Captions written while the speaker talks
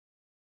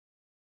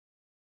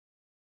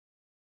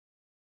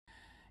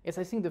Yes,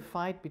 I think the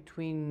fight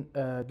between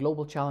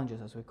global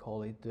challenges, as we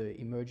call it, the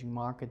emerging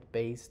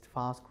market-based,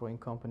 fast-growing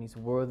companies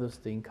versus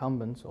the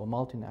incumbents or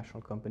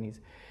multinational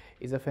companies,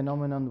 is a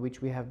phenomenon which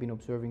we have been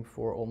observing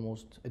for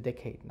almost a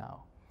decade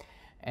now.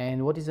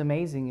 And what is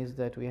amazing is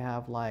that we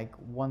have like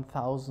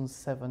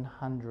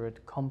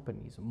 1,700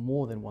 companies,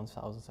 more than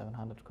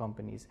 1,700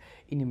 companies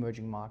in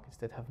emerging markets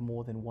that have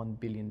more than $1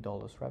 billion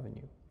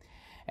revenue.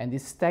 And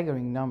this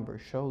staggering number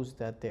shows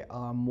that there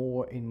are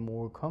more and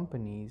more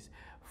companies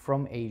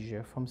from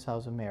Asia, from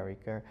South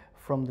America,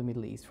 from the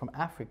Middle East, from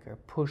Africa,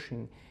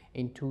 pushing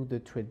into the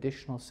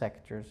traditional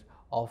sectors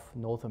of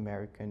North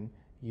American,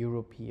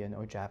 European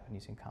or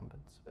Japanese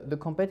incumbents. The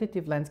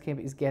competitive landscape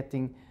is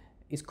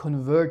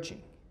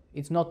converging.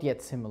 It's not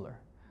yet similar.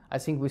 I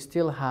think we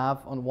still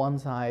have on one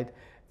side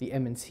the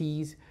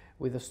MNCs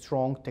with a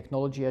strong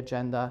technology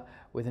agenda,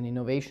 with an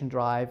innovation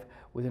drive,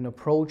 with an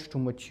approach to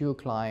mature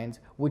clients,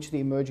 which the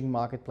emerging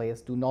market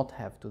players do not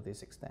have to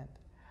this extent.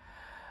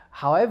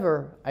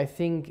 However, I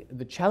think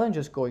the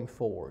challenges going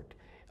forward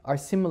are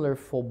similar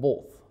for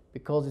both,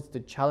 because it's the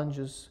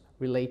challenges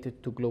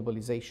related to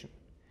globalization.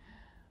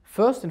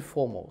 First and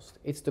foremost,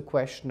 it's the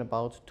question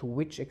about to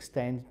which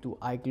extent do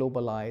I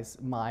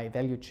globalize my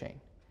value chain?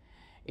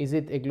 Is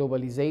it a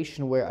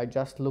globalization where I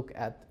just look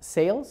at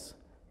sales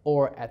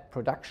or at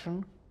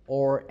production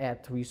or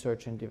at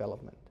research and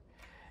development?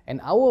 And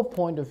our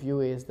point of view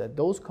is that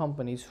those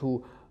companies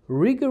who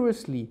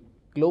rigorously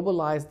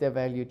globalize their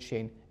value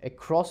chain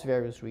across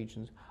various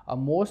regions are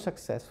more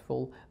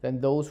successful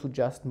than those who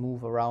just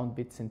move around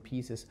bits and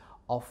pieces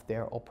of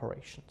their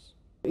operations.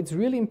 It's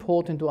really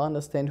important to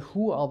understand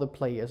who are the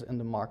players in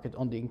the market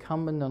on the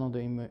incumbent and on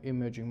the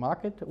emerging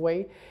market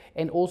way,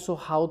 and also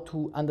how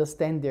to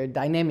understand their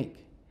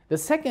dynamic. The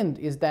second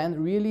is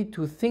then really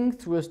to think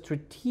through a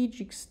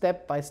strategic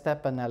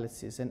step-by-step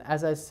analysis, and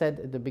as I said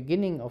at the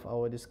beginning of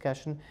our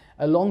discussion,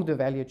 along the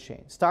value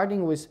chain,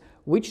 starting with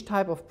which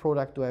type of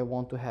product do I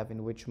want to have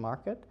in which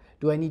market?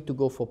 Do I need to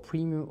go for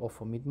premium or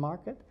for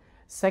mid-market?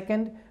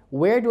 Second,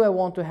 where do I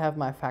want to have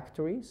my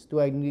factories? Do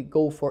I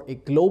go for a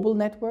global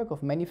network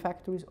of many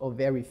factories or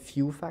very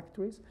few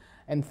factories?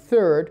 And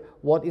third,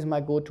 what is my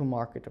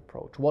go-to-market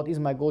approach? What is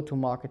my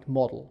go-to-market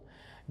model?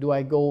 Do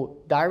I go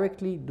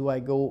directly? Do I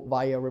go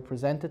via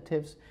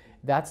representatives?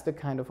 That's the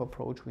kind of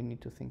approach we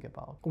need to think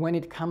about. When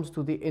it comes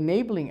to the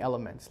enabling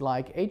elements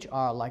like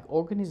HR, like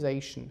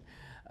organization,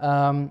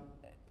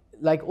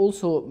 like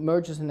also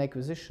mergers and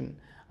acquisition,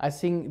 I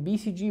think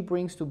BCG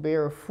brings to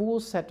bear a full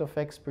set of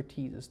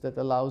expertise that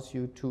allows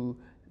you to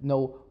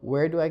know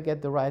where do I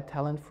get the right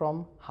talent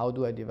from, how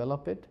do I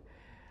develop it,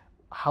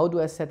 how do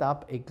I set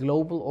up a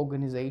global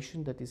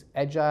organization that is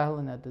agile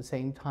and at the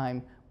same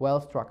time well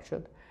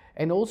structured.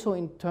 And also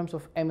in terms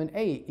of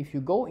M&A, if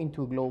you go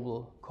into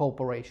global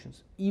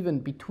corporations, even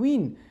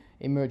between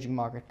emerging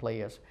market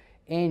players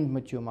and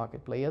mature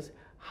market players,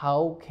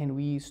 how can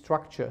we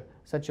structure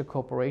such a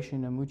cooperation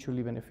in a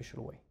mutually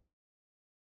beneficial way?